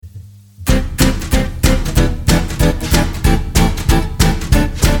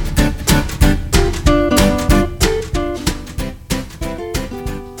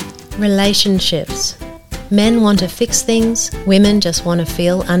Relationships. Men want to fix things, women just want to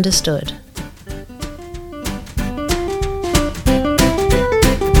feel understood.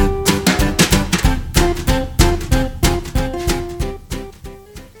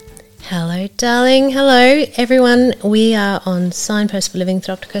 Hello, darling. Hello, everyone. We are on Signpost for Living with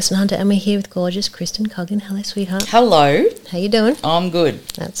Dr. Kirsten Hunter, and we're here with gorgeous Kristen Coggan. Hello, sweetheart. Hello. How you doing? I'm good.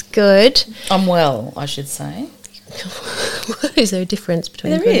 That's good. I'm well, I should say. Is there a difference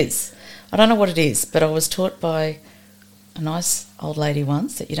between There is. I don't know what it is, but I was taught by a nice old lady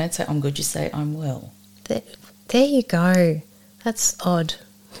once that you don't say I'm good, you say I'm well. There you go. That's odd.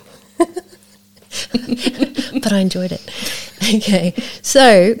 But I enjoyed it. Okay,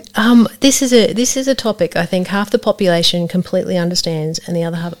 so this is a topic I think half the population completely understands and the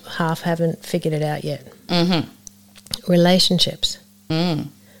other half haven't figured it out yet. Mm-hmm. Relationships. Mm.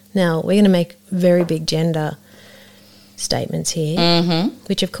 Now, we're going to make very big gender statements here, Mm-hmm.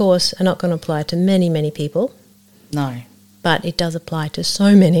 which of course are not going to apply to many, many people, No. but it does apply to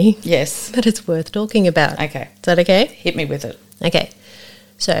so many Yes. that it's worth talking about. Okay. Is that okay? Hit me with it. Okay,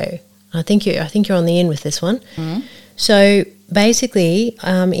 so I think you're on the in with this one. Mm-hmm. So basically,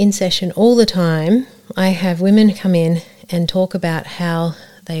 in session all the time, I have women come in and talk about how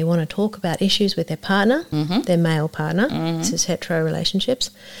they want to talk about issues with their partner, their male partner. This is hetero relationships.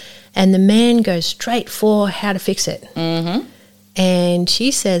 And the man goes straight for how to fix it. Mm-hmm. And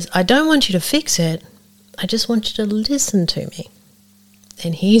she says, I don't want you to fix it. I just want you to listen to me.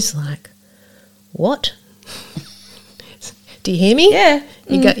 And he's like, what? Do you hear me? Yeah.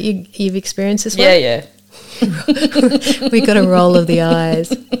 You've experienced this one? Yeah. We got a roll of the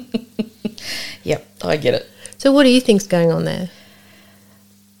eyes. Yep, I get it. So what do you think's going on there?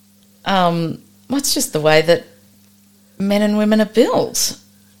 It's just the way that men and women are built.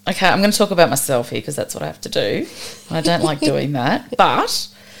 Okay, I'm going to talk about myself here because that's what I have to do. I don't like doing that. But,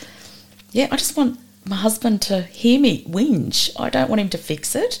 yeah, I just want my husband to hear me whinge. I don't want him to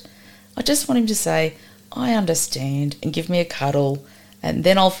fix it. I just want him to say, I understand, and give me a cuddle, and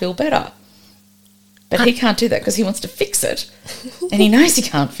then I'll feel better. But he can't do that because he wants to fix it, and he knows he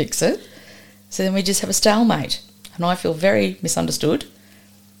can't fix it. So then we just have a stalemate, and I feel very misunderstood,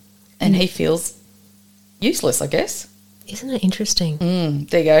 and he feels useless, I guess. Isn't it interesting?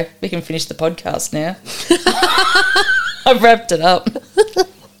 There you go. We can finish the podcast now. I've wrapped it up.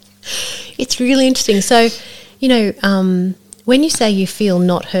 It's really interesting. So, when you say you feel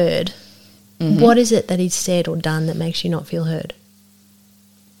not heard, what is it that he's said or done that makes you not feel heard?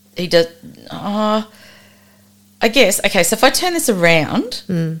 He does... I guess, okay, so if I turn this around,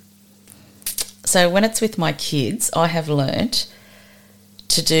 so when it's with my kids, I have learnt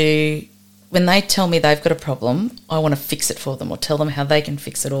to do... When they tell me they've got a problem, I want to fix it for them or tell them how they can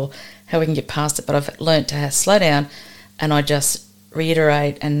fix it or how we can get past it. But I've learnt to slow down and I just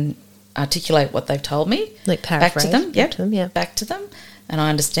reiterate and articulate what they've told me. Like paraphrase. Back to them, back to them. And I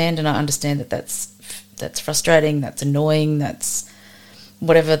understand that that's frustrating, that's annoying, that's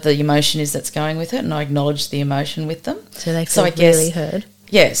whatever the emotion is that's going with it, and I acknowledge the emotion with them. So they feel really heard.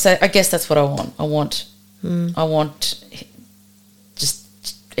 Yeah, so I guess that's what I want. I want just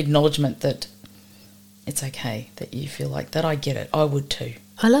acknowledgement that it's okay that you feel like that. I get it. I would too.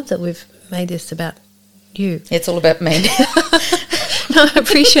 I love that we've made this about you. It's all about me. No, I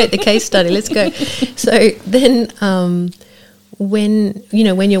appreciate the case study. Let's go. So then when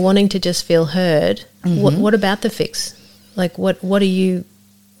you're wanting to just feel heard, what about the fix? Like when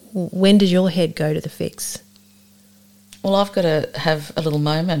does your head go to the fix? Well, I've got to have a little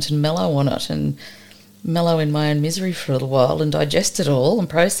moment and mellow on it and mellow in my own misery for a little while and digest it all and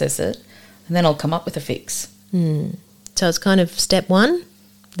process it, and then I'll come up with a fix. So it's kind of step one,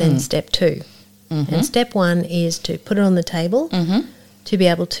 then step two. And step one is to put it on the table, to be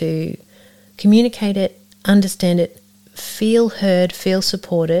able to communicate it, understand it, feel heard, feel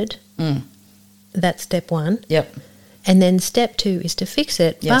supported. That's step one. Yep. And then step two is to fix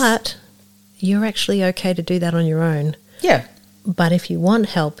it, Yes. but you're actually okay to do that on your own. Yeah. But if you want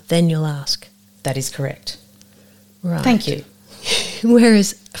help, then you'll ask. That is correct. Right. Thank you.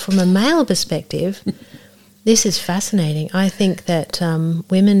 Whereas from a male perspective, this is fascinating. I think that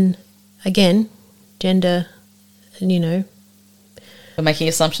women, again, gender, We're making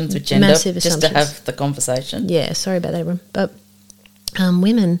assumptions with gender Massive just assumptions. to have the conversation. Yeah, sorry about that, everyone. But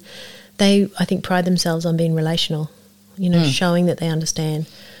women, they, I think, pride themselves on being relational, showing that they understand,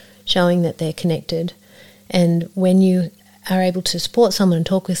 showing that they're connected. And when you are able to support someone and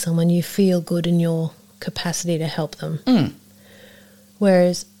talk with someone, you feel good in your capacity to help them.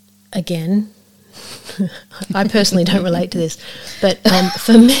 Whereas, again, I personally don't relate to this, but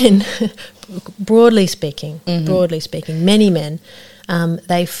for men, broadly speaking, many men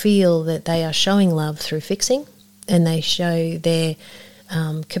they feel that they are showing love through fixing, and they show their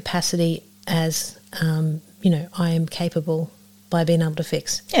capacity as, I am capable by being able to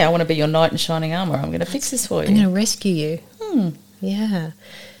fix. Yeah, I want to be your knight in shining armour. I'm going to fix this for you. I'm going to rescue you. Yeah.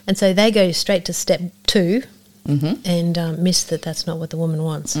 And so they go straight to step 2 and miss that that's not what the woman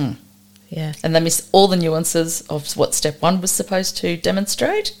wants. Yeah. And they miss all the nuances of what step 1 was supposed to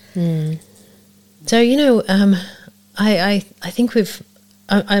demonstrate. So, I think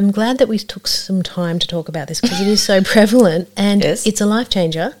I'm glad that we took some time to talk about this, because it is so prevalent, and Yes. it's a life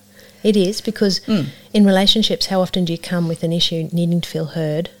changer. It is, because in relationships, how often do you come with an issue needing to feel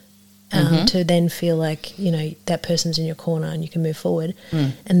heard, to then feel like, that person's in your corner and you can move forward,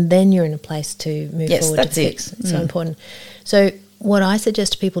 and then you're in a place to move forward to fix. It's so important. So what I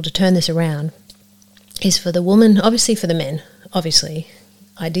suggest to people to turn this around is for the woman, obviously for the men,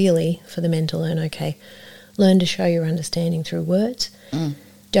 ideally for the men to learn to show your understanding through words.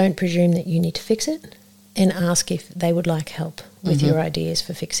 Don't presume that you need to fix it, and ask if they would like help with your ideas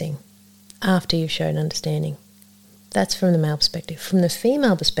for fixing after you've shown understanding. That's from the male perspective. From the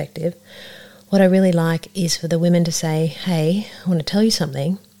female perspective, what I really like is for the women to say, hey, I want to tell you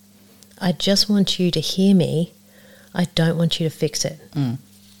something. I just want you to hear me. I don't want you to fix it.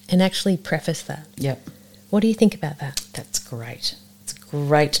 And actually preface that. Yep. What do you think about that? That's great. It's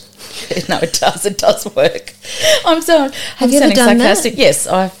great. No, it does. It does work. I'm sounding sarcastic.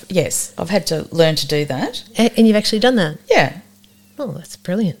 That? Yes, I've had to learn to do that. And you've actually done that? Yeah. Oh, that's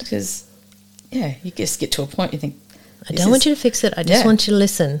brilliant. Because, you just get to a point you think, I don't want you to fix it. I just want you to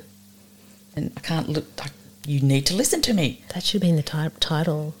listen. And I can't look like, you need to listen to me. That should be in the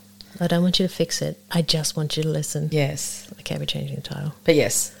title. I don't want you to fix it. I just want you to listen. Yes. Okay, we're changing the title. But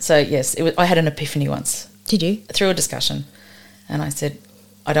yes. So, yes, I had an epiphany once. Did you? Through a discussion. And I said,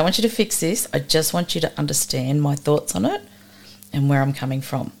 I don't want you to fix this. I just want you to understand my thoughts on it and where I'm coming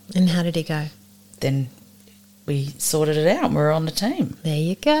from. And how did it go? Then we sorted it out and we're on the team. There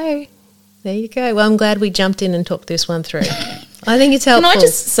you go. Well, I'm glad we jumped in and talked this one through. I think it's helpful. Can I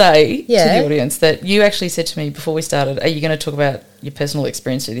just say to the audience that you actually said to me before we started, are you going to talk about your personal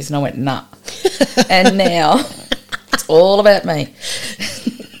experience with this? And I went, nah. And now it's all about me.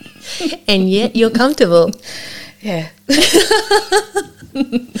 And yet you're comfortable. Yeah.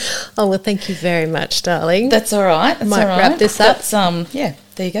 Oh, well, thank you very much, darling. That's all right. That's Might all right. wrap this up. That's,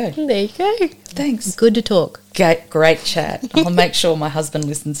 there you go. There you go. Thanks. Good to talk. Great chat. I'll make sure my husband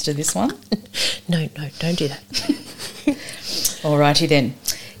listens to this one. No, don't do that. All righty then.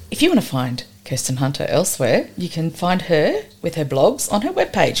 If you want to find Kirsten Hunter elsewhere, you can find her with her blogs on her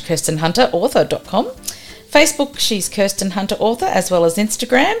webpage, kirstenhunterauthor.com. Facebook, she's Kirsten Hunter Author, as well as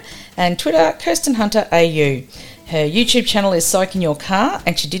Instagram, and Twitter, Kirsten Hunter AU. Her YouTube channel is Psych in Your Car,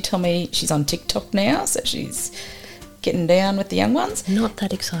 and she did tell me she's on TikTok now, so she's getting down with the young ones. Not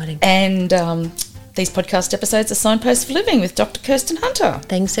that exciting. And these podcast episodes are Signposts for Living with Dr. Kirsten Hunter.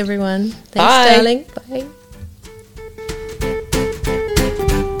 Thanks, everyone. Thanks, Bye. darling. Bye.